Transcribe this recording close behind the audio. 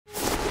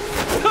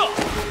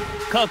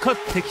かかっ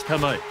てきた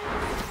まえ。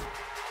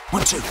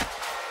One, two.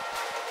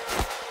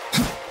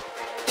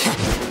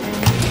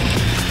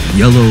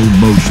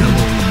 YellowMotion.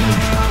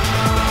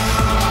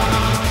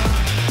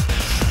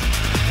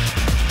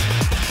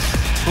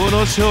 こ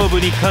の勝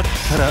負に勝っ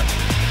たら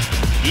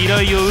依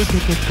頼を受け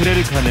てくれ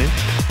るかね。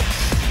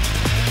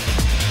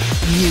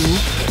 You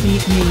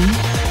meet me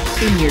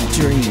in your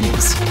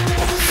dreams.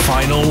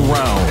 Final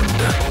round.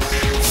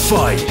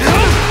 Fight. いい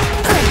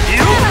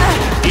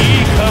香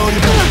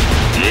りだ。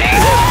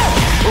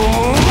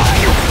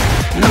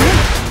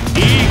い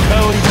い香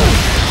りだ。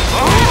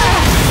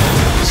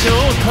ショー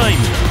タイム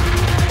だ。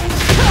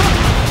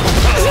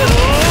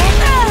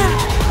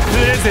プ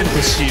レゼン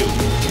トしよう。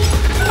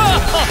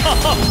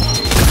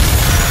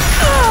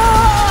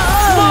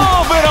マ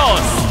ーベラス。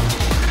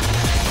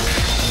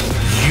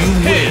 You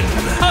win.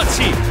 ハチ。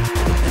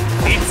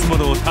いつも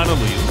のを頼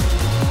むよ。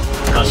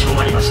かしこ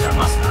まりました、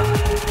マスター。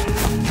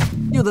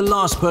 You're the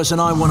last person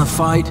I want to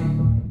fight.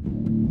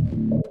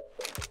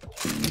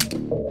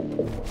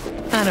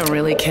 I don't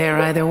really care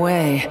either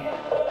way.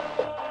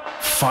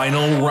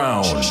 Final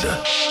round.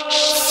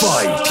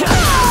 Fight.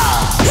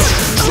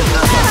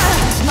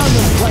 No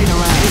more playing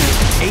around.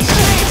 Eat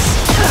this.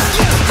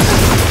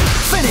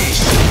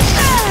 Finish.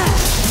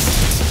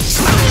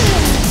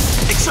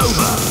 It's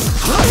over.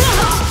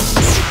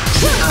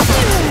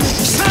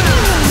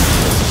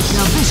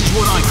 Now this is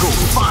what I call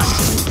fun.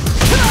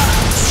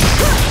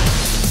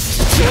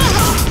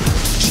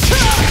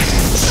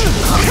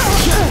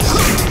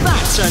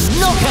 That's a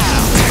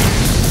knockout.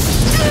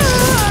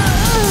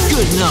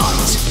 Good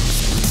night.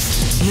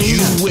 You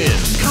win.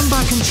 Come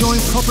back and join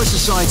proper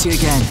society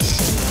again.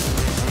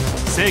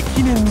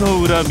 積年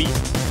の恨み、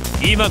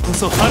今こ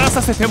そ晴ら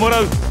させてもら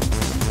う。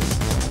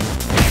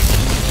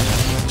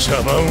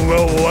茶番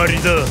は終わ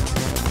りだ。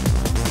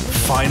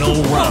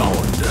 Final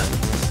round.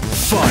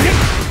 Fight.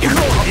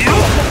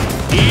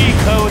 いい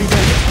香りだ。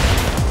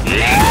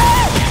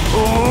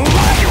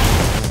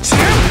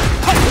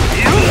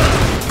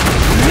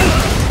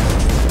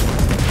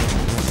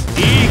い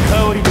い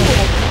香りだ。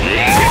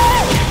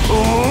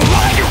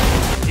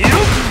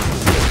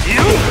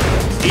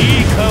い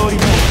い香り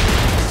だ。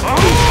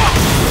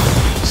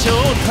ショー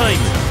タイム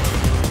だ。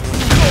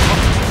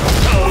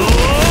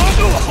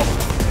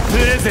プ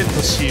レゼン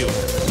トしよう。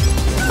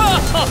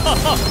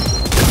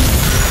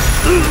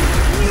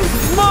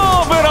マ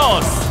ーベラ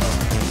ス。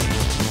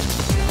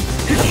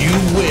 You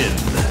win.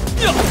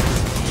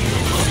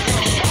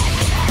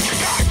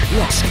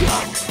 Let's go.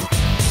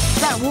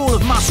 That wall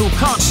of muscle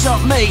can't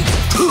stop me.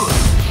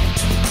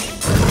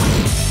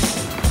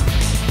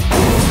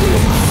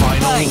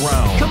 Final Hey,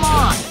 round. come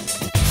on.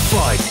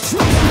 Fight.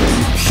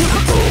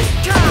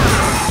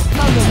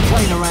 No more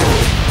playing around.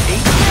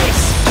 Eat this.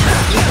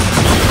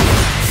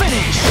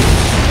 Finish.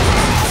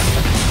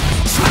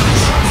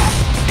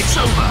 It's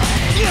over.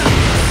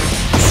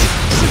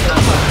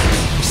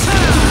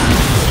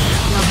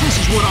 Now this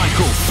is what I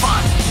call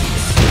fun.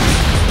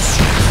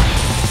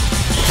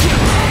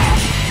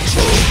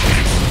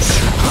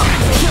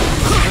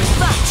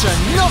 That's a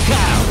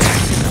knockout.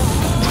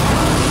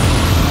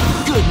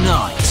 Good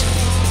night.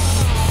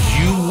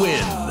 You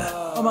win.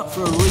 I'm up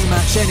for a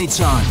rematch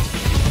anytime.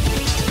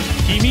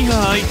 君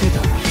が相手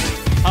だ。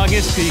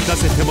激しく行か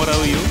せてもら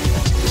うよ。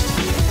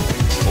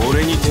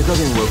俺に手加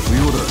減は不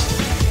要だ。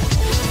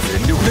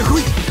全力で来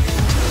い。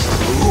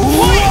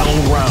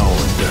 Final round.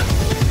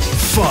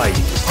 Fight.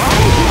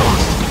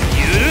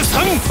 許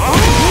さん。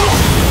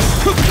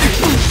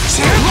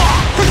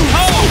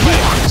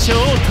ショ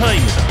ータイ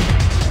ムだ。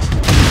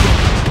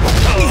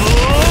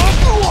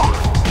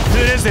プ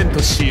レゼン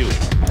トしよう。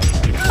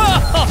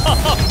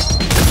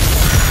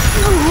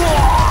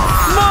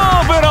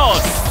マーベラス。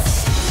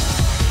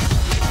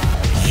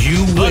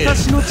 You win.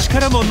 私の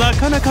力もな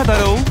かなかだ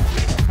ろう。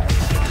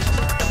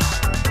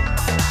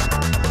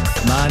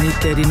 많이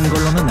때리는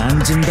걸로는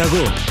안 진다고.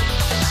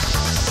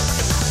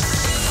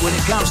 When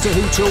it comes to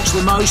who talks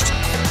the most,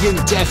 you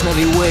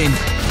definitely win.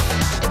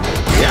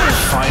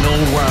 Final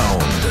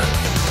round.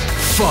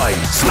 Fight.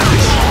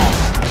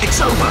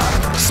 It's over.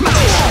 Smash.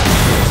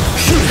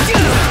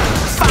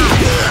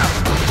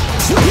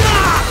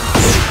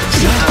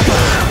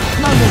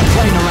 No more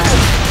playing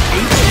around.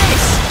 Eat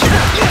this.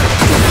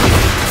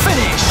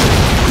 Finish.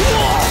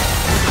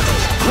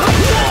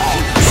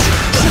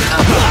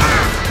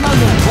 No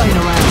more playing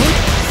around.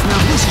 Now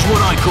this is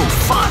what I call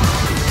fun.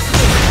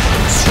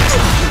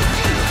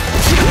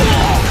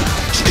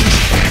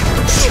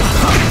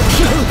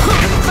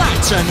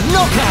 That's a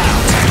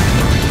knockout.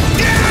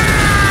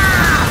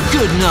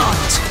 Good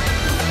night.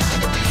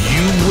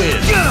 You win.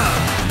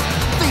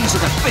 These are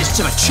the fists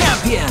of a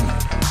champion.